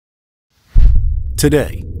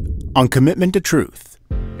Today, on Commitment to Truth.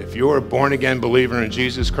 If you're a born-again believer in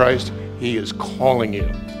Jesus Christ, He is calling you.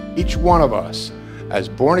 Each one of us, as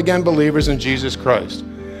born-again believers in Jesus Christ,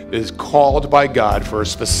 is called by God for a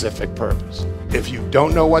specific purpose. If you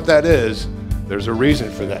don't know what that is, there's a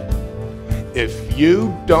reason for that. If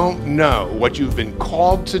you don't know what you've been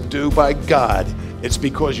called to do by God, it's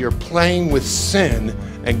because you're playing with sin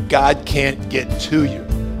and God can't get to you.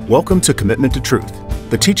 Welcome to Commitment to Truth,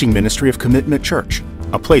 the teaching ministry of Commitment Church,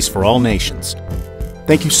 a place for all nations.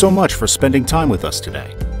 Thank you so much for spending time with us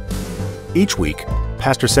today. Each week,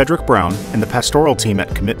 Pastor Cedric Brown and the pastoral team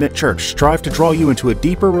at Commitment Church strive to draw you into a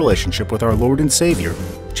deeper relationship with our Lord and Savior,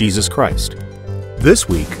 Jesus Christ. This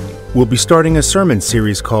week, we'll be starting a sermon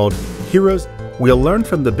series called Heroes. We'll learn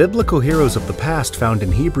from the biblical heroes of the past found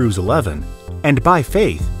in Hebrews 11, and by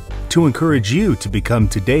faith, to encourage you to become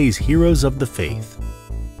today's heroes of the faith.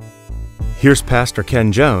 Here's Pastor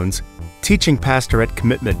Ken Jones, teaching pastor at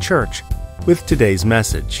Commitment Church, with today's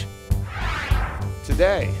message.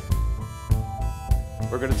 Today,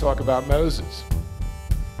 we're going to talk about Moses.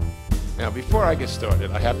 Now, before I get started,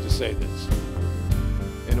 I have to say this.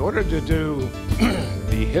 In order to do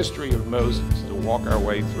the history of Moses, to walk our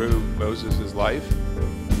way through Moses' life,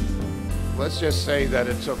 let's just say that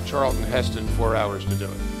it took Charlton Heston 4 hours to do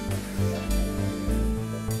it.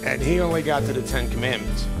 And he only got to the 10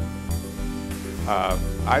 Commandments.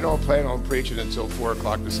 I don't plan on preaching until 4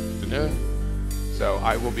 o'clock this afternoon, so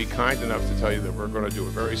I will be kind enough to tell you that we're going to do a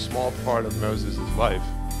very small part of Moses' life,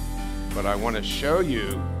 but I want to show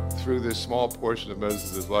you through this small portion of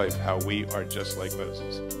Moses' life how we are just like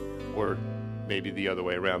Moses, or maybe the other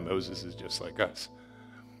way around, Moses is just like us.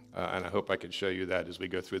 And I hope I can show you that as we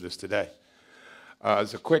go through this today.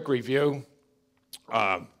 As a quick review,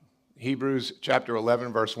 Hebrews chapter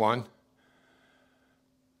 11, verse 1.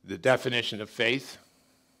 The definition of faith,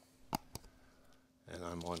 and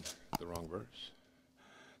I'm on the wrong verse.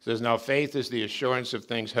 It says, now faith is the assurance of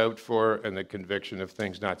things hoped for and the conviction of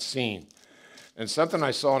things not seen. And something I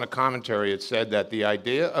saw in a commentary, it said that the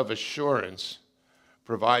idea of assurance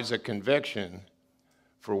provides a conviction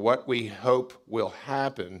for what we hope will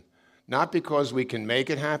happen, not because we can make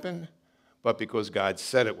it happen, but because God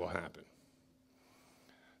said it will happen.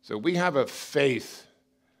 So we have a faith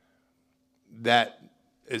that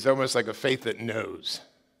is almost like a faith that knows.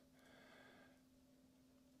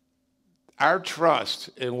 Our trust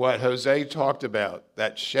in what Jose talked about,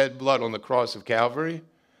 that shed blood on the cross of Calvary,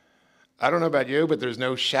 I don't know about you, but there's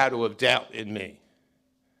no shadow of doubt in me.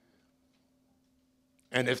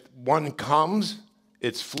 And if one comes,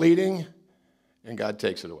 it's fleeting, and God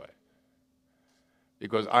takes it away.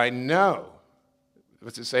 Because I know,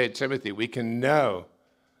 what's it say in Timothy, we can know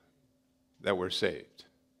that we're saved.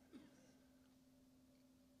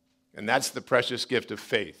 And that's the precious gift of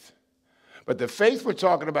faith. But the faith we're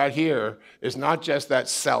talking about here is not just that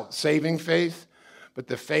self-saving faith, but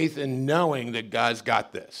the faith in knowing that God's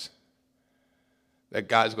got this, that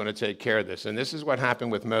God's going to take care of this. And this is what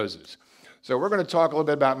happened with Moses. So we're going to talk a little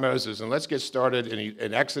bit about Moses, and let's get started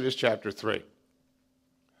in Exodus chapter 3.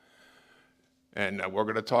 And we're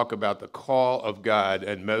going to talk about the call of God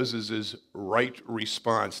and Moses' right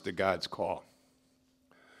response to God's call.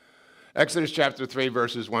 Exodus chapter 3,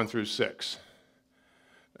 verses 1 through 6.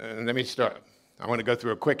 And let me start. I want to go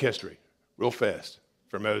through a quick history, real fast,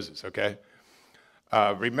 for Moses, okay?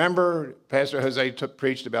 Remember, Pastor Jose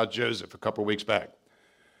preached about Joseph a couple weeks back.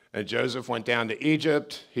 And Joseph went down to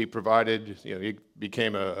Egypt. He provided, he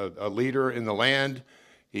became a leader in the land.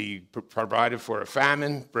 He provided for a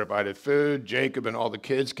famine, provided food. Jacob and all the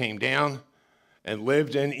kids came down and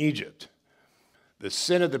lived in Egypt. The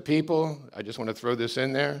sin of the people, I just want to throw this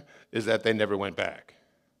in there, is that they never went back.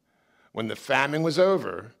 When the famine was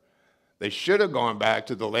over, they should have gone back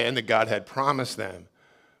to the land that God had promised them,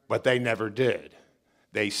 but they never did.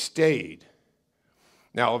 They stayed.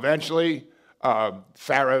 Now, eventually,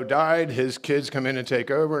 Pharaoh died. His kids come in and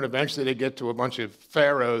take over, and eventually they get to a bunch of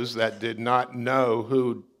pharaohs that did not know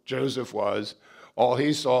who Joseph was. All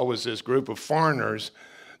he saw was this group of foreigners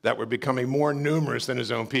that were becoming more numerous than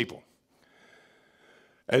his own people.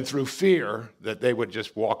 And through fear that they would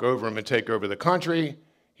just walk over him and take over the country,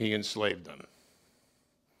 he enslaved them.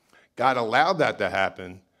 God allowed that to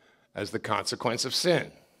happen as the consequence of sin.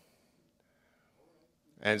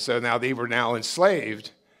 And so now they were now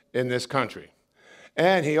enslaved in this country.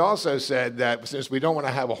 And he also said that since we don't want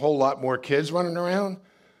to have a whole lot more kids running around,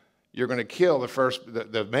 you're going to kill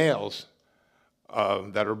the males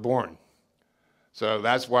that are born. So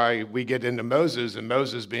that's why we get into Moses, and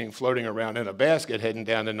Moses being floating around in a basket heading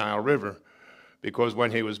down the Nile River because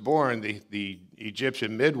when he was born, the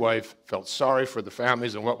Egyptian midwife felt sorry for the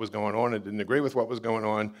families and what was going on and didn't agree with what was going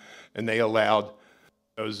on, and they allowed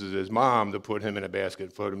Moses' mom to put him in a basket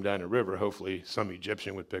and float him down the river. Hopefully some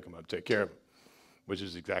Egyptian would pick him up, take care of him, which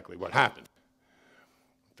is exactly what happened.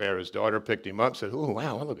 Pharaoh's daughter picked him up, said, "Oh,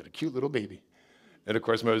 wow, look at a cute little baby." And of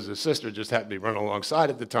course, Moses' sister just happened to be running alongside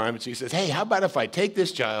at the time, and she says, "Hey, how about if I take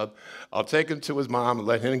this child, I'll take him to his mom and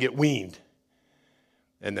let him get weaned,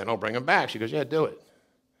 and then I'll bring him back." She goes, "Yeah, do it."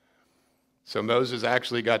 So Moses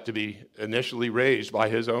actually got to be initially raised by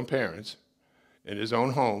his own parents in his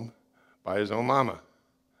own home by his own mama.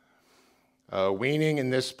 Weaning in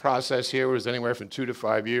this process here was anywhere from 2 to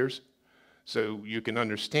 5 years. So you can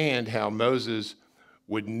understand how Moses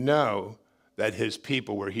would know that his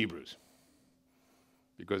people were Hebrews,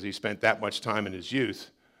 because he spent that much time in his youth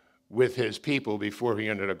with his people before he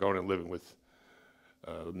ended up going and living with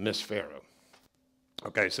Miss Pharaoh.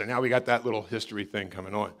 Okay, so now we got that little history thing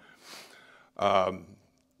coming on.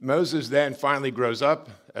 Moses then finally grows up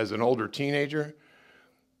as an older teenager,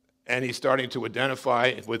 and he's starting to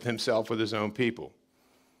identify with himself with his own people.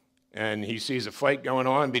 And he sees a fight going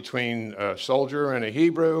on between a soldier and a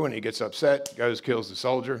Hebrew, and he gets upset, goes, kills the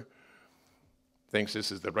soldier, thinks this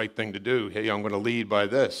is the right thing to do. Hey, I'm going to lead by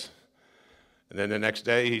this. And then the next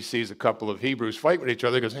day, he sees a couple of Hebrews fight with each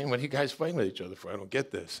other. He goes, "Hey, what are you guys fighting with each other for? I don't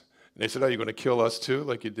get this." And they said, "Oh, you're going to kill us too,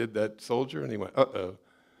 like you did that soldier?" And he went, "Uh-oh."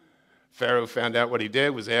 Pharaoh found out what he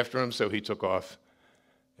did, was after him, so he took off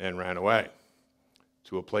and ran away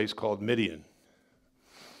to a place called Midian.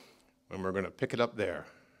 And we're going to pick it up there.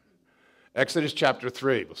 Exodus chapter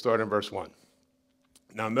 3, we'll start in verse 1.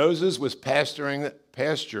 Now Moses was pasturing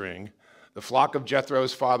the flock of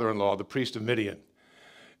Jethro's father-in-law, the priest of Midian.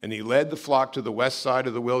 And he led the flock to the west side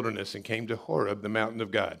of the wilderness and came to Horeb, the mountain of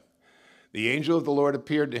God. The angel of the Lord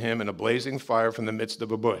appeared to him in a blazing fire from the midst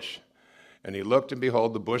of a bush. And he looked, and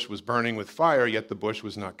behold, the bush was burning with fire, yet the bush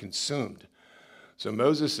was not consumed. So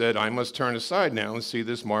Moses said, "I must turn aside now and see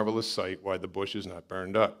this marvelous sight, why the bush is not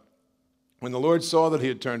burned up." When the Lord saw that he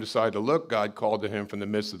had turned aside to look, God called to him from the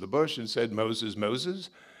midst of the bush and said, "Moses, Moses."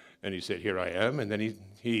 And he said, "Here I am." And then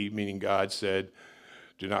he, meaning God, said,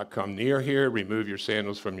 "Do not come near here. Remove your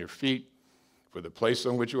sandals from your feet, for the place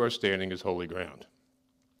on which you are standing is holy ground."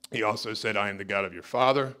 He also said, "I am the God of your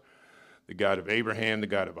father, the God of Abraham, the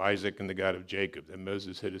God of Isaac, and the God of Jacob." Then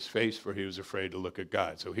Moses hid his face, for he was afraid to look at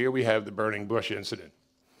God. So here we have the burning bush incident,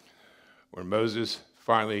 where Moses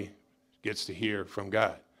finally gets to hear from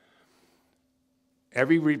God.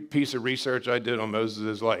 Every piece of research I did on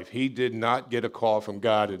Moses' life, he did not get a call from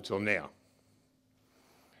God until now.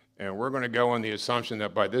 And we're going to go on the assumption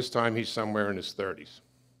that by this time he's somewhere in his 30s.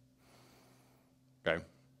 Okay?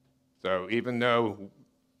 So even though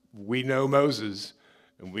we know Moses,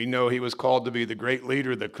 and we know he was called to be the great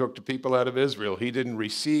leader that cooked the people out of Israel, he didn't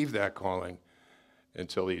receive that calling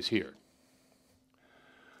until he's here.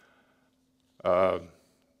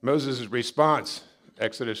 Moses' response,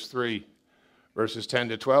 Exodus 3, verses 10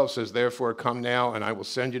 to 12 says, "Therefore come now, and I will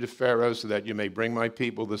send you to Pharaoh so that you may bring my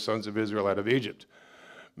people, the sons of Israel, out of Egypt."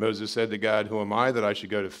 Moses said to God, "Who am I that I should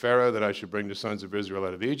go to Pharaoh, that I should bring the sons of Israel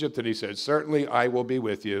out of Egypt?" And he said, "Certainly I will be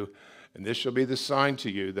with you, and this shall be the sign to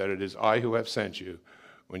you that it is I who have sent you.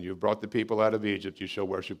 When you have brought the people out of Egypt, you shall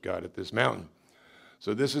worship God at this mountain."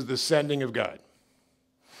 So this is the sending of God.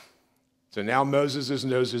 So now Moses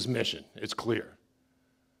knows his mission. It's clear.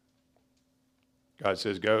 God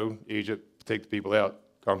says, "Go, Egypt, take the people out,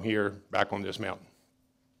 come here, back on this mountain."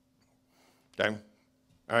 Okay?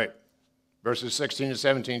 All right. Verses 16 to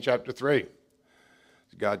 17, chapter 3.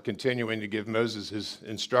 God continuing to give Moses his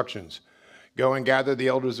instructions. "Go and gather the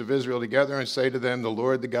elders of Israel together and say to them, 'The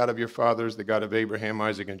Lord, the God of your fathers, the God of Abraham,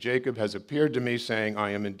 Isaac, and Jacob, has appeared to me, saying,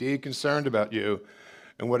 I am indeed concerned about you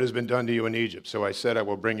and what has been done to you in Egypt. So I said, I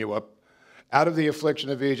will bring you up out of the affliction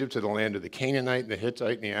of Egypt to the land of the Canaanite, and the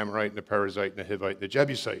Hittite, and the Amorite, and the Perizzite, and the Hivite, and the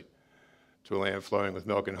Jebusite, to a land flowing with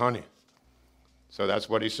milk and honey." So that's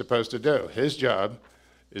what he's supposed to do. His job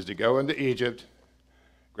is to go into Egypt,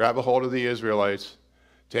 grab a hold of the Israelites,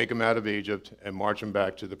 take them out of Egypt, and march them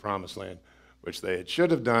back to the promised land, which they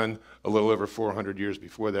should have done a little over 400 years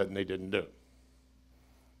before that, and they didn't do.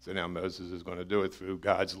 So now Moses is going to do it through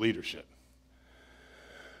God's leadership.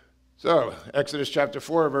 So, Exodus chapter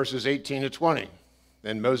 4, verses 18 to 20.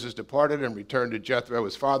 "Then Moses departed and returned to Jethro,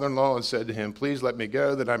 his father-in-law, and said to him, 'Please let me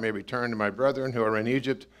go, that I may return to my brethren who are in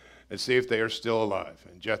Egypt, and see if they are still alive.'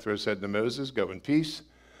 And Jethro said to Moses, 'Go in peace.'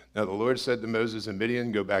 Now the Lord said to Moses and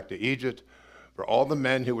Midian, 'Go back to Egypt, for all the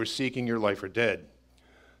men who were seeking your life are dead.'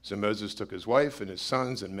 So Moses took his wife and his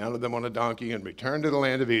sons and mounted them on a donkey and returned to the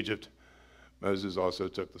land of Egypt. Moses also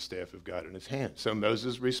took the staff of God in his hand. So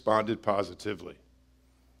Moses responded positively.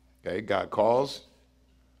 Okay, God calls.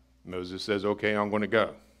 Moses says, okay, I'm going to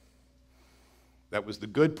go. That was the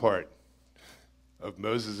good part of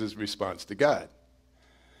Moses' response to God.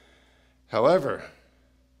 However,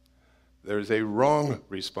 there's a wrong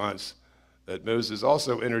response that Moses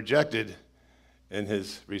also interjected in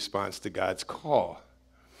his response to God's call.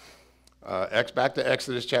 Back to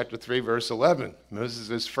Exodus chapter 3, verse 11,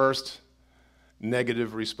 Moses' first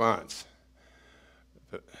negative response.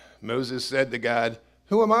 Moses said to God,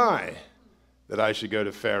 "Who am I that I should go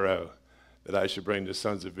to Pharaoh, that I should bring the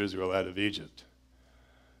sons of Israel out of Egypt?"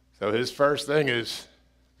 So his first thing is,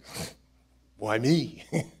 why me?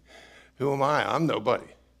 Who am I? I'm nobody.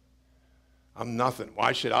 I'm nothing.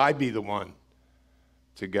 Why should I be the one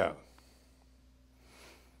to go?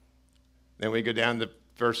 Then we go down to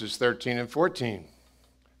verses 13 and 14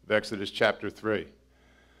 of Exodus chapter 3.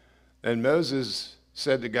 Then Moses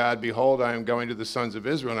said to God, "Behold, I am going to the sons of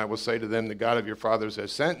Israel, and I will say to them, the God of your fathers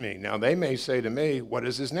has sent me. Now they may say to me, what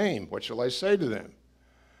is his name? What shall I say to them?"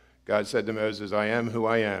 God said to Moses, "I am who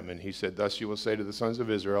I am." And he said, "Thus you will say to the sons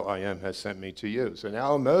of Israel, I am has sent me to you." So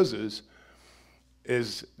now Moses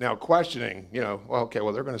is now questioning, they're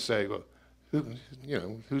going to say, well,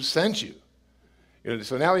 who sent you?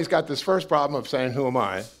 So now he's got this first problem of saying, who am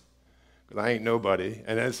I? Because I ain't nobody.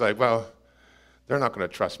 And then it's like, well, they're not going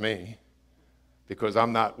to trust me because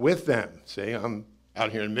I'm not with them. See, I'm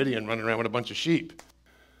out here in Midian running around with a bunch of sheep.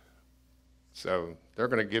 So they're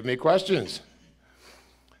going to give me questions.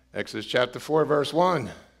 Exodus chapter 4, verse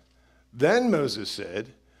 1. Then Moses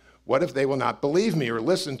said, "What if they will not believe me or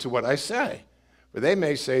listen to what I say? For they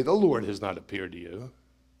may say, the Lord has not appeared to you."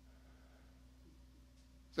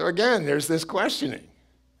 So again, there's this questioning.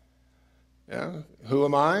 Who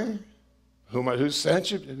am I? Who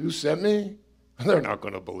sent you? Who sent me? They're not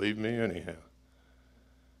going to believe me anyhow.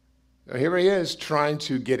 Now here he is trying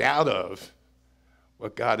to get out of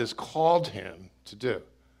what God has called him to do.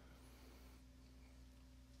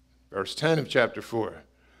 Verse 10 of chapter 4.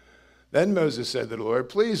 Then Moses said to the Lord,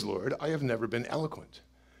 "Please, Lord, I have never been eloquent,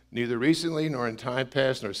 neither recently nor in time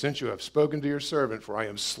past, nor since you have spoken to your servant, for I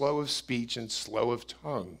am slow of speech and slow of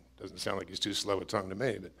tongue." Doesn't sound like he's too slow of tongue to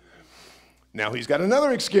me, but now he's got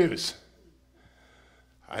another excuse.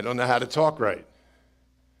 I don't know how to talk right.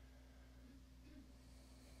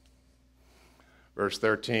 Verse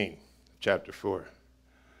 13, chapter 4.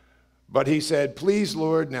 But he said, "Please,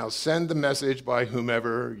 Lord, now send the message by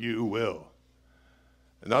whomever you will."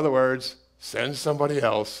 In other words, send somebody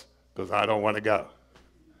else because I don't want to go.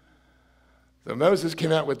 So Moses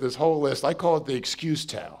came out with this whole list. I call it the excuse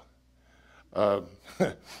towel.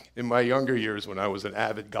 In my younger years when I was an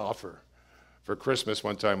avid golfer, for Christmas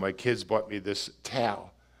one time my kids bought me this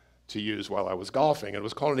towel to use while I was golfing. It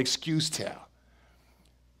was called an excuse towel.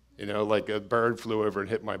 Like a bird flew over and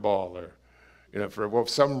hit my ball, or for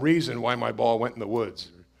some reason why my ball went in the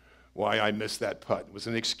woods, or why I missed that putt. It was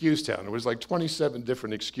an excuse towel. There was like 27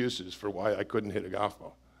 different excuses for why I couldn't hit a golf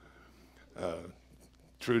ball.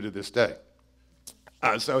 True to this day.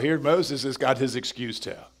 So here Moses has got his excuse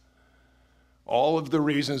towel. All of the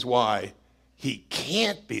reasons why he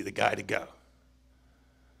can't be the guy to go.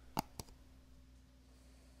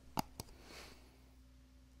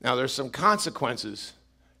 Now there's some consequences,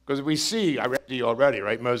 because we see, I read to you already,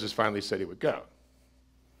 right? Moses finally said he would go.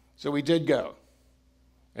 So he did go.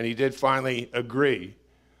 And he did finally agree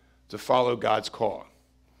to follow God's call.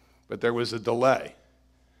 But there was a delay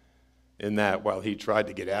in that while he tried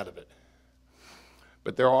to get out of it.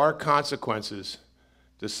 But there are consequences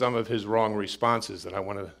to some of his wrong responses that I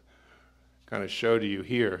want to kind of show to you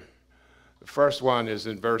here. The first one is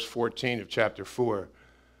in verse 14 of chapter 4.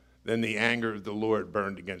 Then the anger of the Lord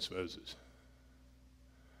burned against Moses.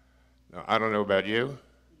 Now, I don't know about you,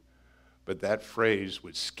 but that phrase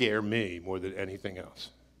would scare me more than anything else.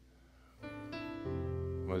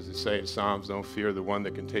 What does it say in Psalms? Don't fear the one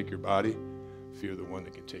that can take your body, fear the one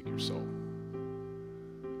that can take your soul.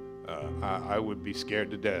 I would be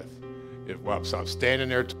scared to death if while I'm standing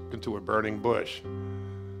there talking to a burning bush,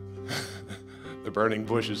 the burning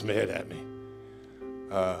bush is mad at me.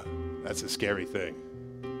 That's a scary thing,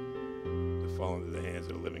 to fall into the hands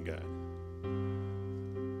of the living God.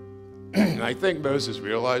 And I think Moses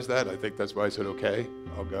realized that. I think that's why he said, okay,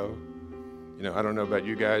 I'll go. I don't know about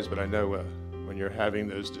you guys, but I know when you're having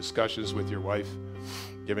those discussions with your wife,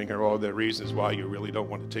 giving her all the reasons why you really don't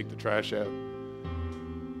want to take the trash out,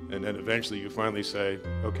 and then eventually you finally say,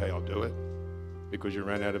 okay, I'll do it, because you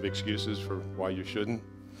ran out of excuses for why you shouldn't,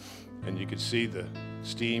 and you could see the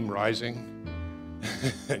steam rising,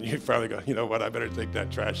 and you finally go, you know what, I better take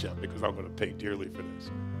that trash out because I'm going to pay dearly for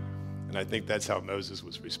this. And I think that's how Moses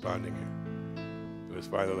was responding here. It was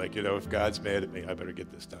finally like, if God's mad at me, I better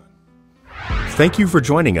get this done. Thank you for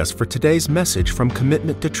joining us for today's message from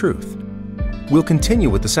Commitment to Truth. We'll continue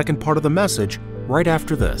with the second part of the message right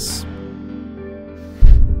after this.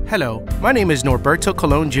 Hello, my name is Norberto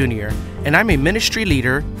Colon Jr., and I'm a ministry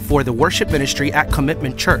leader for the worship ministry at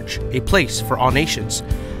Commitment Church, a place for all nations.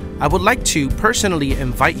 I would like to personally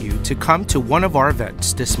invite you to come to one of our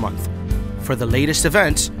events this month. For the latest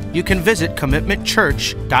events, you can visit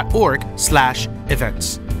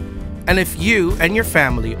commitmentchurch.org/events. And if you and your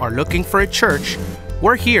family are looking for a church,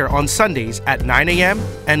 we're here on Sundays at 9 a.m.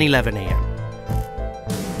 and 11 a.m.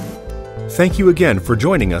 Thank you again for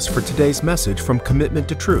joining us for today's message from Commitment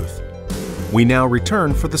to Truth. We now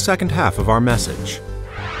return for the second half of our message.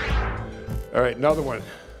 All right, another one,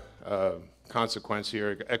 consequence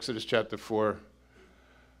here. Exodus chapter 4,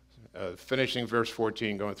 finishing verse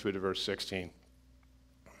 14, going through to verse 16.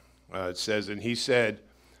 It says, and he said,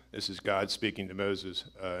 this is God speaking to Moses,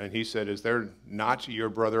 and he said, is there not your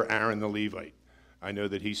brother Aaron the Levite? I know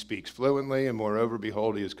that he speaks fluently, and moreover,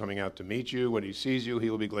 behold, he is coming out to meet you. When he sees you, he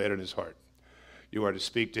will be glad in his heart. You are to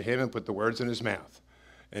speak to him and put the words in his mouth.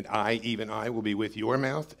 And I, even I, will be with your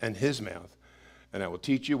mouth and his mouth, and I will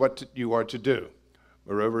teach you what you are to do.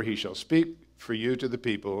 Moreover, he shall speak for you to the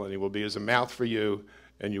people, and he will be as a mouth for you,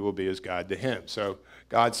 and you will be as God to him. So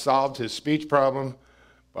God solved his speech problem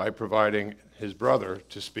by providing his brother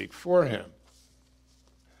to speak for him.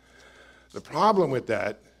 The problem with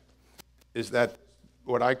that is that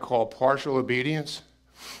what I call partial obedience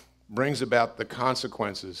brings about the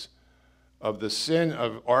consequences of the sin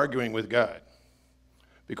of arguing with God.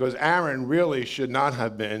 Because Aaron really should not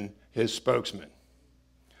have been his spokesman.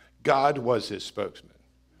 God was his spokesman.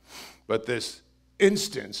 But this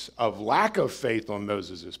instance of lack of faith on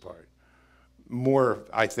Moses' part, more,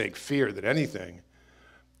 I think, fear than anything,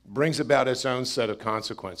 brings about its own set of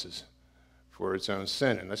consequences for its own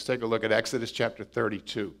sin. And let's take a look at Exodus chapter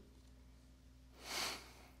 32.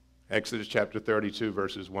 Exodus chapter 32,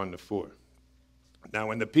 verses 1 to 4. Now,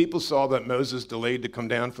 when the people saw that Moses delayed to come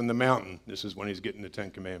down from the mountain, this is when he's getting the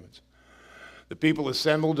Ten Commandments, the people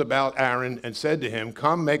assembled about Aaron and said to him,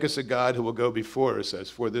 come, make us a god who will go before us. As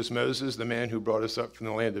for this Moses, the man who brought us up from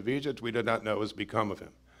the land of Egypt, we do not know what has become of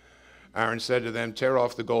him. Aaron said to them, tear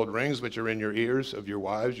off the gold rings which are in your ears of your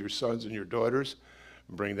wives, your sons, and your daughters,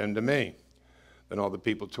 and bring them to me. Then all the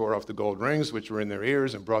people tore off the gold rings which were in their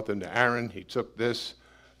ears and brought them to Aaron. He took this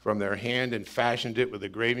from their hand and fashioned it with a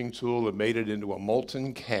graving tool and made it into a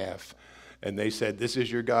molten calf. And they said, this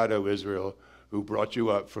is your God, O Israel, who brought you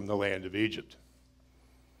up from the land of Egypt.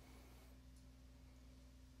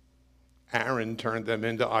 Aaron turned them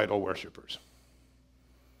into idol worshipers.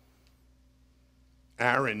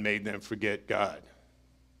 Aaron made them forget God.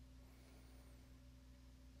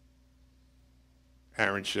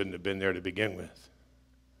 Aaron shouldn't have been there to begin with.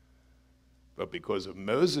 But because of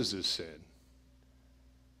Moses' sin,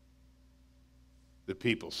 the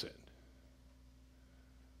people sinned.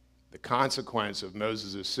 The consequence of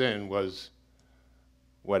Moses' sin was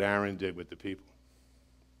what Aaron did with the people.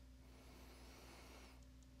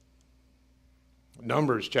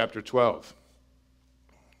 Numbers chapter 12,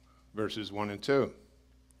 verses 1 and 2.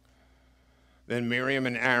 Then Miriam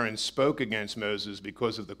and Aaron spoke against Moses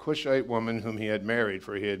because of the Cushite woman whom he had married,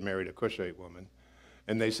 for he had married a Cushite woman.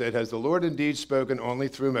 And they said, has the Lord indeed spoken only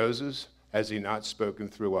through Moses? Has he not spoken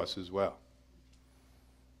through us as well?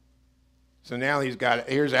 So now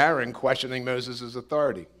here's Aaron questioning Moses'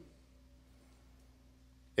 authority.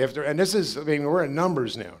 And this is, we're in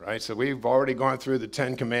Numbers now, right? So we've already gone through the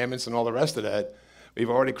 10 Commandments and all the rest of that. We've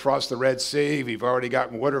already crossed the Red Sea. We've already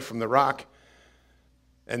gotten water from the rock.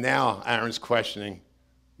 And now Aaron's questioning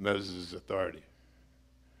Moses' authority.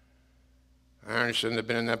 Aaron shouldn't have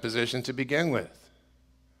been in that position to begin with.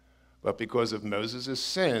 But because of Moses'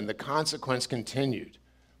 sin, the consequence continued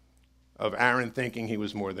of Aaron thinking he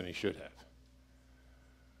was more than he should have.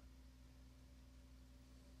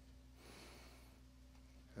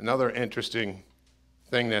 Another interesting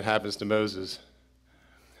thing that happens to Moses,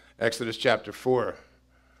 Exodus chapter 4,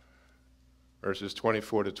 verses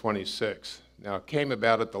 24 to 26. Now it came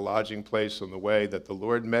about at the lodging place on the way that the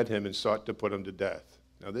Lord met him and sought to put him to death.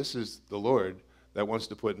 Now this is the Lord that wants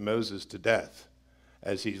to put Moses to death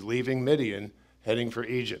as he's leaving Midian, heading for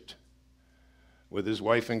Egypt with his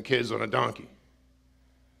wife and kids on a donkey.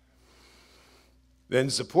 Then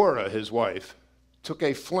Zipporah, his wife, took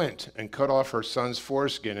a flint and cut off her son's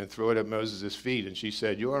foreskin and threw it at Moses' feet. And she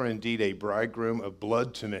said, you are indeed a bridegroom of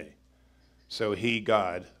blood to me. So he,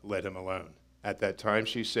 God, let him alone. At that time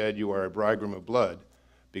she said, you are a bridegroom of blood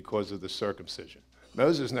because of the circumcision.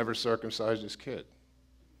 Moses never circumcised his kid.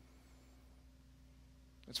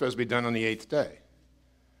 It's supposed to be done on the 8th day.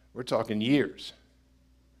 We're talking years.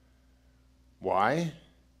 Why?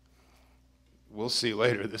 We'll see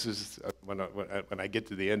later. This is, when I get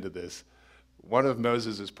to the end of this, one of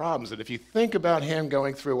Moses' problems, and if you think about him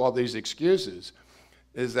going through all these excuses,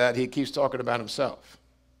 is that he keeps talking about himself.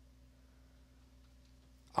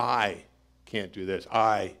 I can't do this.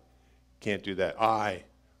 I can't do that. I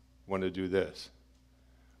want to do this.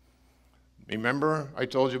 Remember, I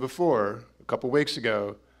told you before, a couple weeks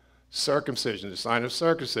ago, circumcision, the sign of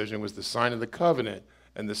circumcision was the sign of the covenant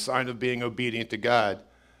and the sign of being obedient to God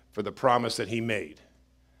for the promise that he made.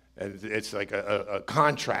 And it's like a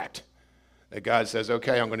contract that God says,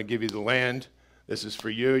 okay, I'm going to give you the land. This is for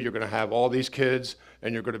you. You're going to have all these kids,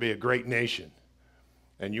 and you're going to be a great nation.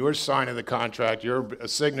 And your sign of the contract, your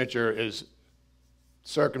signature is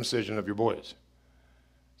circumcision of your boys.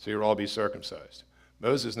 So you'll all be circumcised.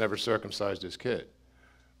 Moses never circumcised his kid,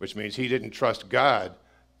 which means he didn't trust God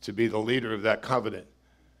to be the leader of that covenant.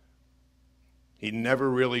 He never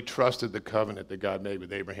really trusted the covenant that God made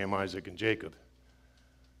with Abraham, Isaac, and Jacob.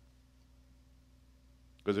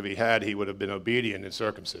 Because if he had, he would have been obedient in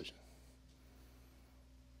circumcision.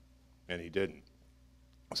 And he didn't.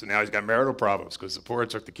 So now he's got marital problems because the poor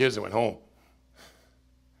took the kids and went home.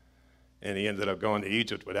 And he ended up going to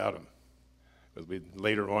Egypt without them.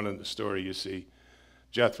 Later on in the story, you see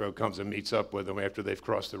Jethro comes and meets up with them after they've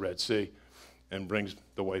crossed the Red Sea and brings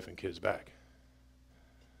the wife and kids back.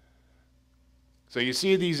 So you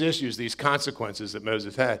see these issues, these consequences that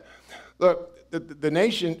Moses had. Look, the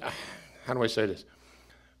nation, how do I say this?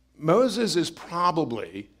 Moses is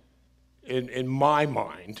probably, in my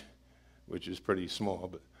mind, which is pretty small,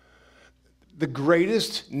 but the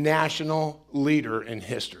greatest national leader in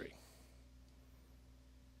history.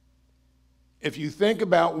 If you think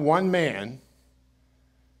about one man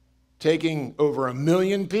taking over 1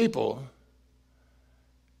 million people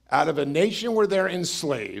out of a nation where they're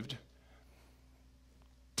enslaved,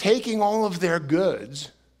 taking all of their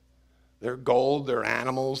goods, their gold, their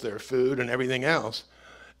animals, their food, and everything else,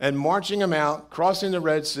 and marching them out, crossing the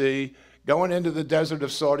Red Sea, going into the desert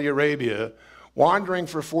of Saudi Arabia, wandering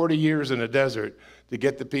for 40 years in a desert to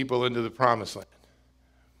get the people into the promised land.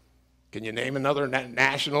 Can you name another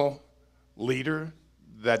national leader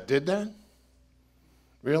that did that?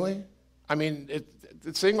 Really? I mean,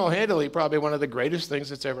 it's single-handedly probably one of the greatest things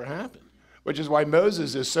that's ever happened, which is why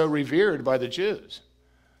Moses is so revered by the Jews.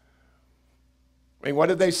 I mean, what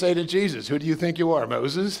did they say to Jesus? Who do you think you are,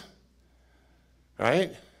 Moses?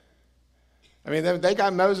 Right? I mean, they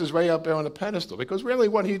got Moses way up there on a pedestal because really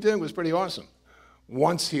what he did was pretty awesome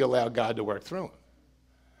once he allowed God to work through him.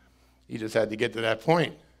 He just had to get to that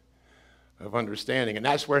point of understanding, and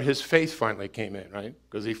that's where his faith finally came in, right?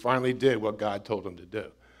 Because he finally did what God told him to do,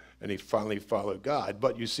 and he finally followed God.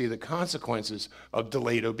 But you see the consequences of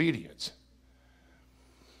delayed obedience.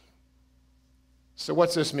 So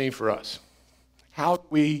what's this mean for us? How do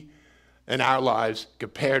we, in our lives,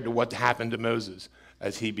 compared to what happened to Moses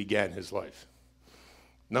as he began his life?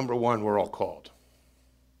 Number one, we're all called.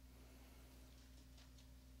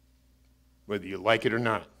 Whether you like it or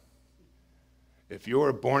not. If you're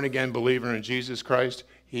a born-again believer in Jesus Christ,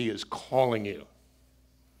 he is calling you.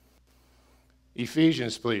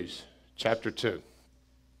 Ephesians, please, chapter 2.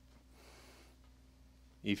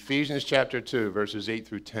 Ephesians chapter 2, verses 8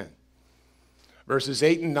 through 10. Verses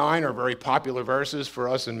 8 and 9 are very popular verses for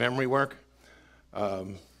us in memory work.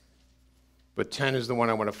 But 10 is the one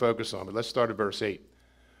I want to focus on. But let's start at verse 8.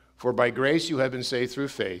 For by grace you have been saved through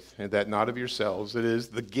faith, and that not of yourselves. It is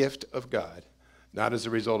the gift of God, not as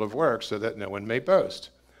a result of works, so that no one may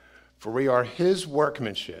boast. For we are his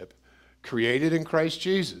workmanship, created in Christ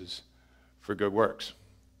Jesus for good works,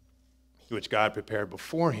 which God prepared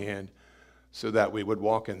beforehand so that we would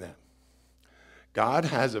walk in them. God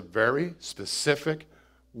has a very specific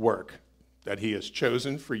work that he has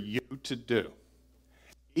chosen for you to do.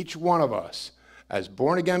 Each one of us, as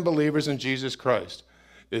born-again believers in Jesus Christ,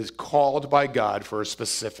 is called by God for a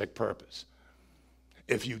specific purpose.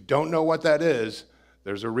 If you don't know what that is,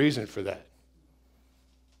 there's a reason for that,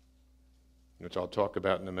 which I'll talk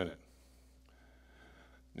about in a minute.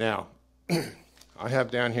 Now, I have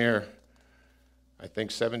down here, I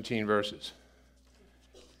think, 17 verses.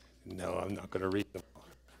 No, I'm not going to read them.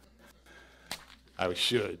 I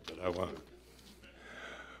should, but I won't.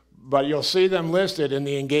 But you'll see them listed in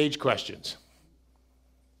the engage questions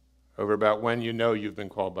over about when you know you've been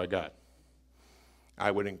called by God. I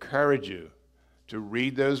would encourage you to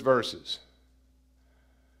read those verses,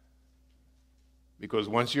 because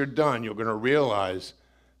once you're done, you're going to realize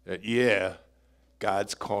that, yeah,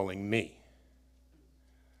 God's calling me.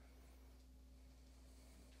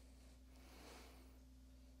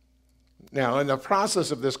 Now, in the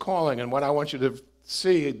process of this calling, and what I want you to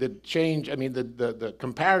see, the change, the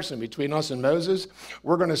comparison between us and Moses,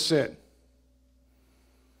 we're going to sin.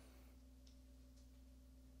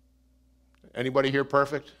 Anybody here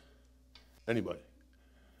perfect? Anybody?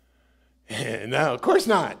 No, of course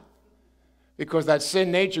not. Because that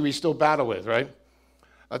sin nature we still battle with, right?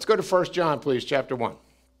 Let's go to 1 John, please, chapter 1.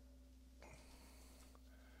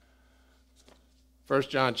 1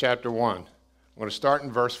 John chapter 1. I'm going to start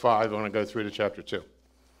in verse 5. I'm going to go through to chapter 2. It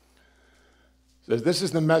says, "This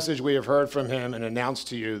is the message we have heard from him and announced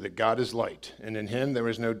to you, that God is light, and in him there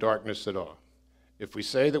is no darkness at all. If we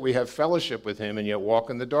say that we have fellowship with him and yet walk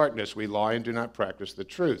in the darkness, we lie and do not practice the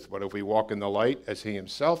truth. But if we walk in the light as he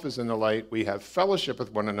himself is in the light, we have fellowship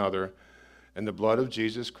with one another, and the blood of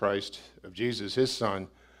Jesus Christ, of Jesus, his Son,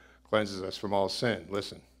 cleanses us from all sin."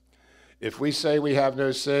 Listen. "If we say we have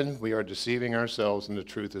no sin, we are deceiving ourselves, and the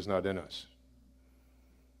truth is not in us.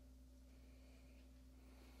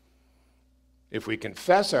 If we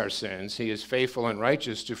confess our sins, he is faithful and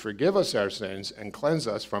righteous to forgive us our sins and cleanse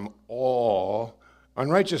us from all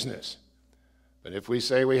unrighteousness. But if we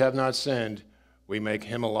say we have not sinned, we make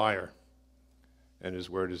him a liar, and his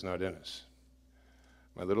word is not in us.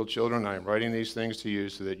 My little children, I am writing these things to you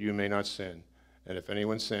so that you may not sin. And if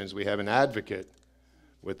anyone sins, we have an advocate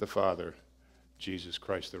with the Father, Jesus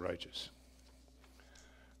Christ the righteous."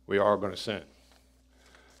 We are going to sin.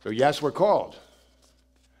 So yes, we're called.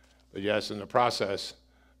 But yes, in the process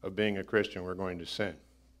of being a Christian, we're going to sin.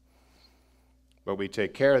 But we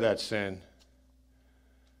take care of that sin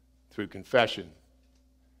through confession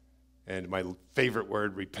and my favorite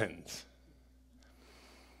word, repentance.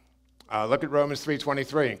 Look at Romans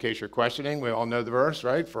 3:23, in case you're questioning. We all know the verse,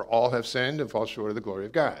 right? "For all have sinned and fall short of the glory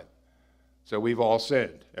of God." So we've all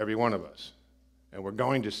sinned, every one of us. And we're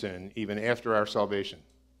going to sin even after our salvation.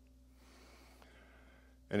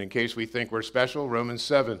 And in case we think we're special, Romans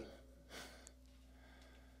 7.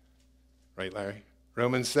 Right, Larry?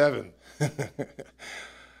 Romans 7.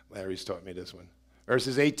 Larry's taught me this one.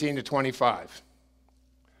 Verses 18 to 25.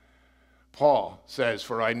 Paul says,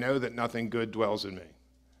 "For I know that nothing good dwells in me,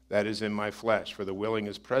 that is in my flesh. For the willing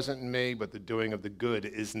is present in me, but the doing of the good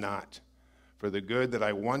is not. For the good that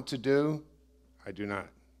I want to do, I do not.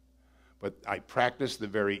 But I practice the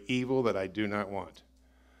very evil that I do not want.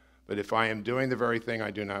 But if I am doing the very thing I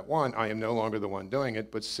do not want, I am no longer the one doing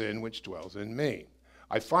it, but sin which dwells in me.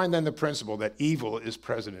 I find then the principle that evil is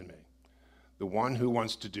present in me, the one who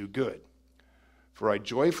wants to do good. For I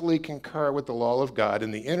joyfully concur with the law of God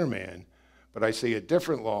in the inner man, but I see a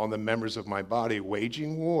different law in the members of my body,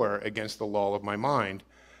 waging war against the law of my mind,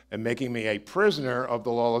 and making me a prisoner of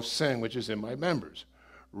the law of sin which is in my members.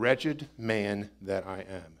 Wretched man that I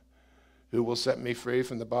am. Who will set me free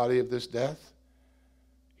from the body of this death?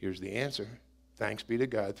 Here's the answer. Thanks be to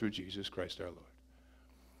God through Jesus Christ our Lord.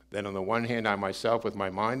 Then on the one hand, I myself with my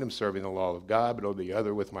mind am serving the law of God, but on the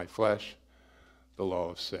other with my flesh, the law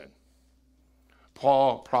of sin."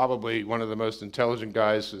 Paul, probably one of the most intelligent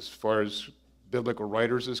guys as far as biblical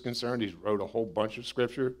writers is concerned, he's wrote a whole bunch of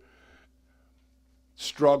scripture,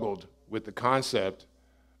 struggled with the concept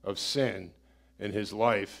of sin in his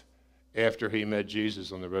life after he met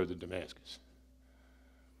Jesus on the road to Damascus.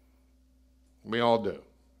 We all do.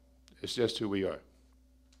 It's just who we are.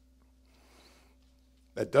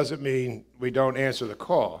 That doesn't mean we don't answer the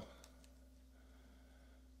call,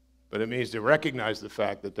 but it means to recognize the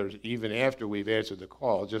fact that there's, even after we've answered the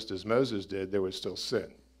call, just as Moses did, there was still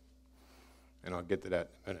sin. And I'll get to that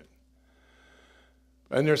in a minute.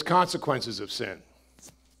 And there's consequences of sin.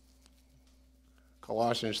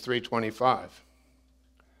 Colossians 3:25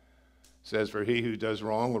 says, "For he who does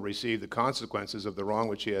wrong will receive the consequences of the wrong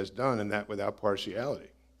which he has done, and that without partiality."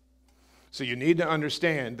 So you need to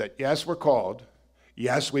understand that yes, we're called.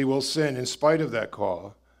 Yes, we will sin in spite of that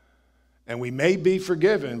call. And we may be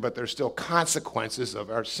forgiven, but there's still consequences of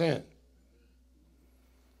our sin.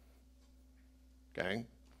 Okay?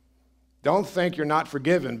 Don't think you're not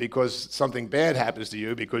forgiven because something bad happens to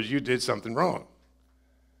you because you did something wrong.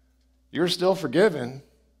 You're still forgiven,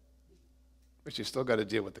 but you still got to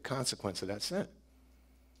deal with the consequence of that sin.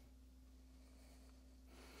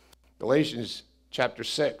 Galatians chapter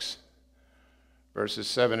 6. Verses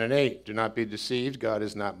 7 and 8, "Do not be deceived, God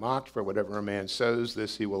is not mocked, for whatever a man sows,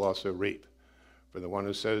 this he will also reap. For the one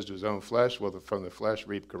who sows to his own flesh will from the flesh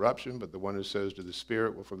reap corruption, but the one who sows to the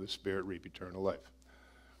Spirit will from the Spirit reap eternal life."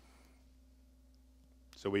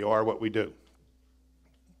 So we are what we do.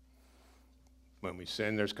 When we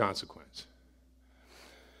sin, there's consequence.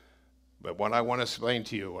 But what I want to explain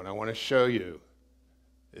to you, what I want to show you,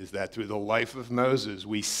 is that through the life of Moses,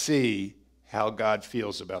 we see how God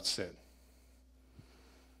feels about sin.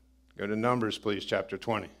 Go to Numbers, please, chapter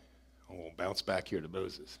 20. We'll bounce back here to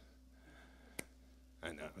Moses. I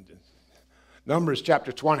know. Numbers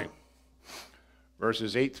chapter 20,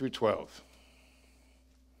 verses 8 through 12.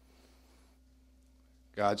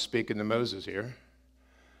 God's speaking to Moses here.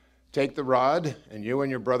 Take the rod, and you and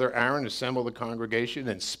your brother Aaron assemble the congregation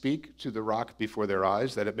and speak to the rock before their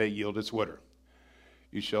eyes, that it may yield its water.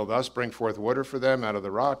 You shall thus bring forth water for them out of the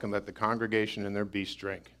rock, and let the congregation and their beasts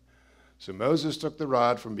drink. So Moses took the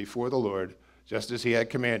rod from before the Lord, just as he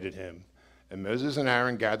had commanded him. And Moses and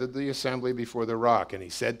Aaron gathered the assembly before the rock, and he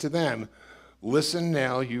said to them, Listen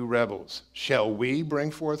now, you rebels. Shall we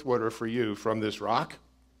bring forth water for you from this rock?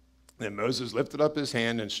 Then Moses lifted up his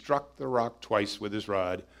hand and struck the rock twice with his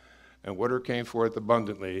rod, and water came forth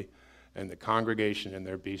abundantly, and the congregation and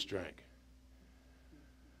their beasts drank.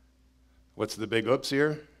 What's the big oops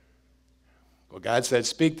here? Well, God said,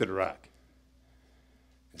 speak to the rock.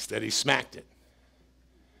 Instead, he smacked it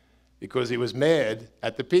because he was mad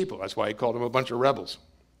at the people. That's why he called them a bunch of rebels,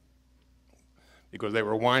 because they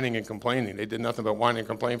were whining and complaining. They did nothing but whine and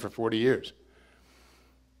complain for 40 years.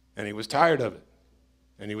 And he was tired of it,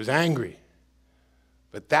 and he was angry.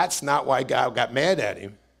 But that's not why God got mad at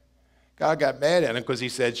him. God got mad at him because he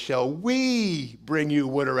said, shall we bring you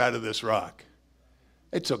water out of this rock?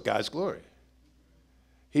 It took God's glory.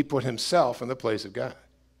 He put himself in the place of God.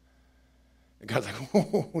 And God's like,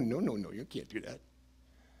 oh, no, you can't do that.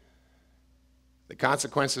 The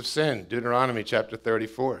consequence of sin, Deuteronomy chapter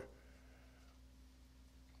 34.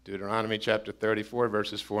 Deuteronomy chapter 34,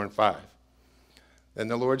 verses 4 and 5. Then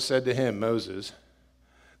the Lord said to him, Moses,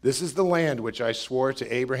 this is the land which I swore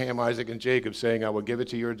to Abraham, Isaac, and Jacob, saying, I will give it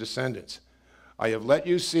to your descendants. I have let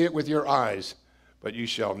you see it with your eyes, but you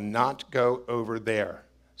shall not go over there.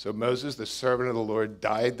 So Moses, the servant of the Lord,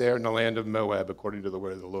 died there in the land of Moab, according to the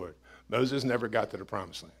word of the Lord. Moses never got to the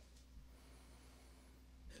promised land.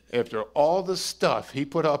 After all the stuff he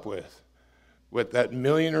put up with that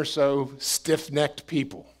million or so stiff-necked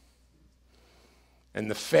people,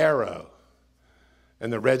 and the Pharaoh,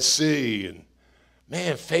 and the Red Sea, and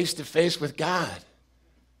man, face to face with God.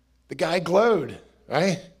 The guy glowed,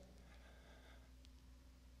 right?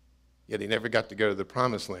 Yet he never got to go to the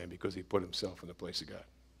promised land because he put himself in the place of God.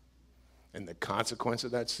 And the consequence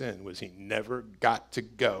of that sin was he never got to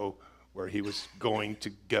go where he was going to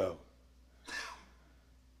go.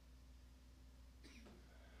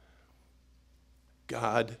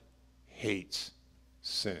 God hates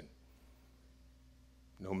sin,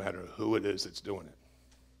 no matter who it is that's doing it.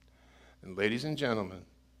 And ladies and gentlemen,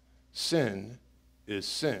 sin is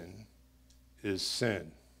sin is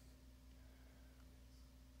sin.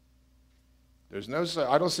 There's no,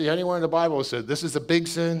 I don't see anywhere in the Bible that says this is a big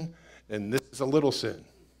sin and this is a little sin.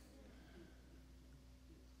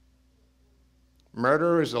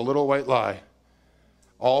 Murder is a little white lie.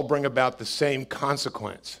 All bring about the same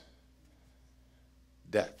consequence: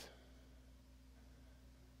 death.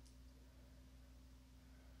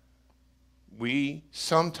 We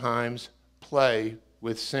sometimes play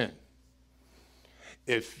with sin.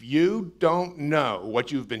 If you don't know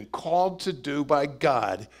what you've been called to do by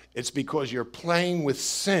God, it's because you're playing with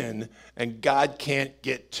sin and God can't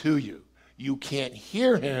get to you. You can't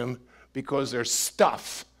hear him because there's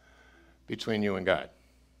stuff between you and God.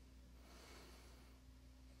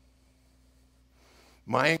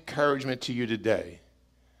 My encouragement to you today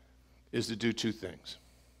is to do two things.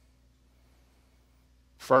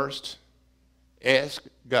 First, ask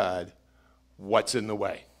God what's in the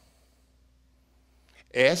way.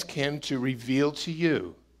 Ask him to reveal to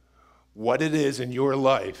you what it is in your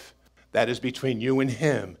life that is between you and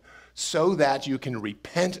him, so that you can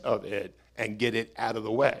repent of it and get it out of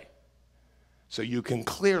the way, so you can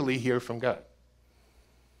clearly hear from God.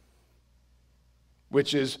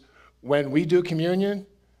 Which is, when we do communion,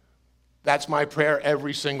 that's my prayer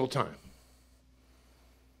every single time.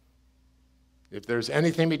 If there's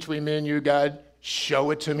anything between me and you, God,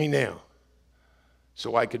 show it to me now,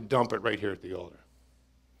 so I could dump it right here at the altar.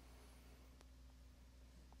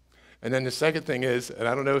 And then the second thing is, and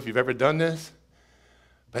I don't know if you've ever done this,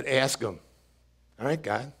 but ask him, all right,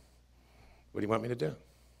 God, what do you want me to do?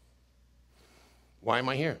 Why am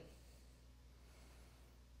I here?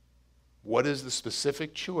 What is the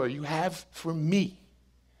specific chore you have for me?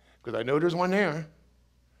 Because I know there's one there,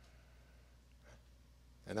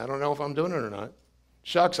 and I don't know if I'm doing it or not.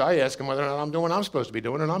 Shucks, I ask him whether or not I'm doing what I'm supposed to be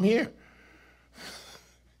doing, and I'm here.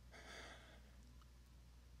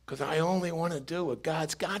 Because I only want to do what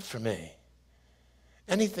God's got for me.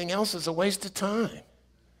 Anything else is a waste of time.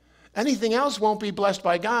 Anything else won't be blessed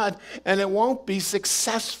by God, and it won't be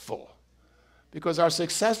successful, because our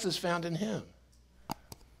success is found in him.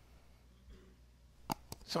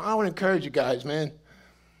 So I want to encourage you guys, man.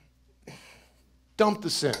 Dump the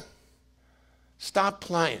sin. Stop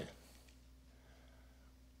playing.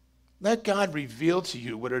 Let God reveal to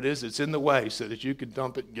you what it is that's in the way so that you can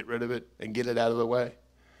dump it and get rid of it and get it out of the way.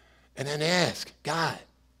 And then ask, God,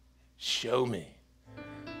 show me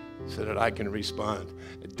so that I can respond.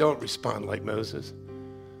 And don't respond like Moses.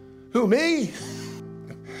 Who, me?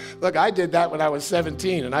 Look, I did that when I was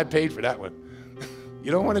 17 and I paid for that one.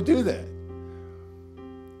 You don't want to do that.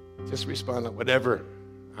 Just respond like whatever.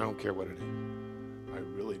 I don't care what it is. I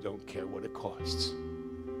really don't care what it costs.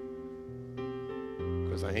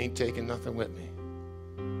 Because I ain't taking nothing with me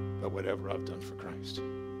but whatever I've done for Christ.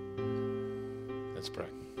 Let's pray.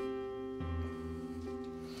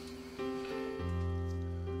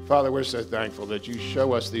 Father, we're so thankful that you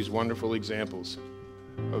show us these wonderful examples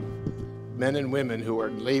of men and women who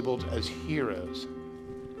are labeled as heroes,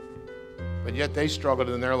 but yet they struggled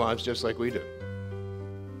in their lives just like we do.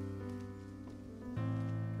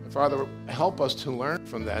 Father, help us to learn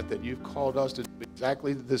from that you've called us to do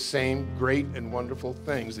exactly the same great and wonderful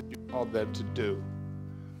things that you called them to do,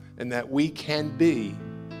 and that we can be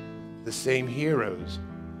the same heroes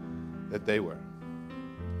that they were.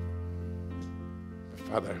 But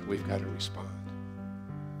Father, we've got to respond.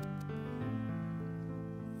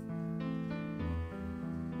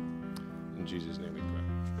 In Jesus' name we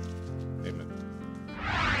pray. Amen.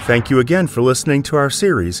 Thank you again for listening to our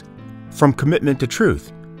series, From Commitment to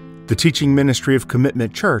Truth, the teaching ministry of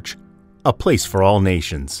Commitment Church, a place for all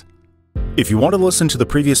nations. If you want to listen to the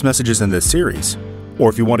previous messages in this series, or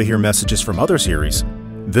if you want to hear messages from other series,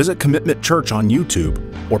 visit Commitment Church on YouTube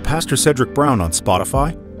or Pastor Cedric Brown on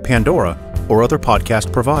Spotify, Pandora, or other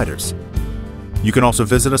podcast providers. You can also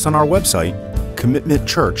visit us on our website,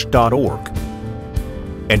 commitmentchurch.org.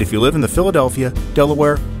 And if you live in the Philadelphia,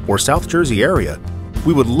 Delaware, or South Jersey area,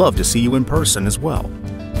 we would love to see you in person as well.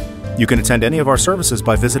 You can attend any of our services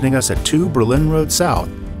by visiting us at 2 Berlin Road South,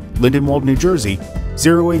 Lindenwold, New Jersey,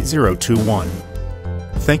 08021.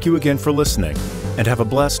 Thank you again for listening, and have a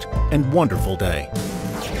blessed and wonderful day.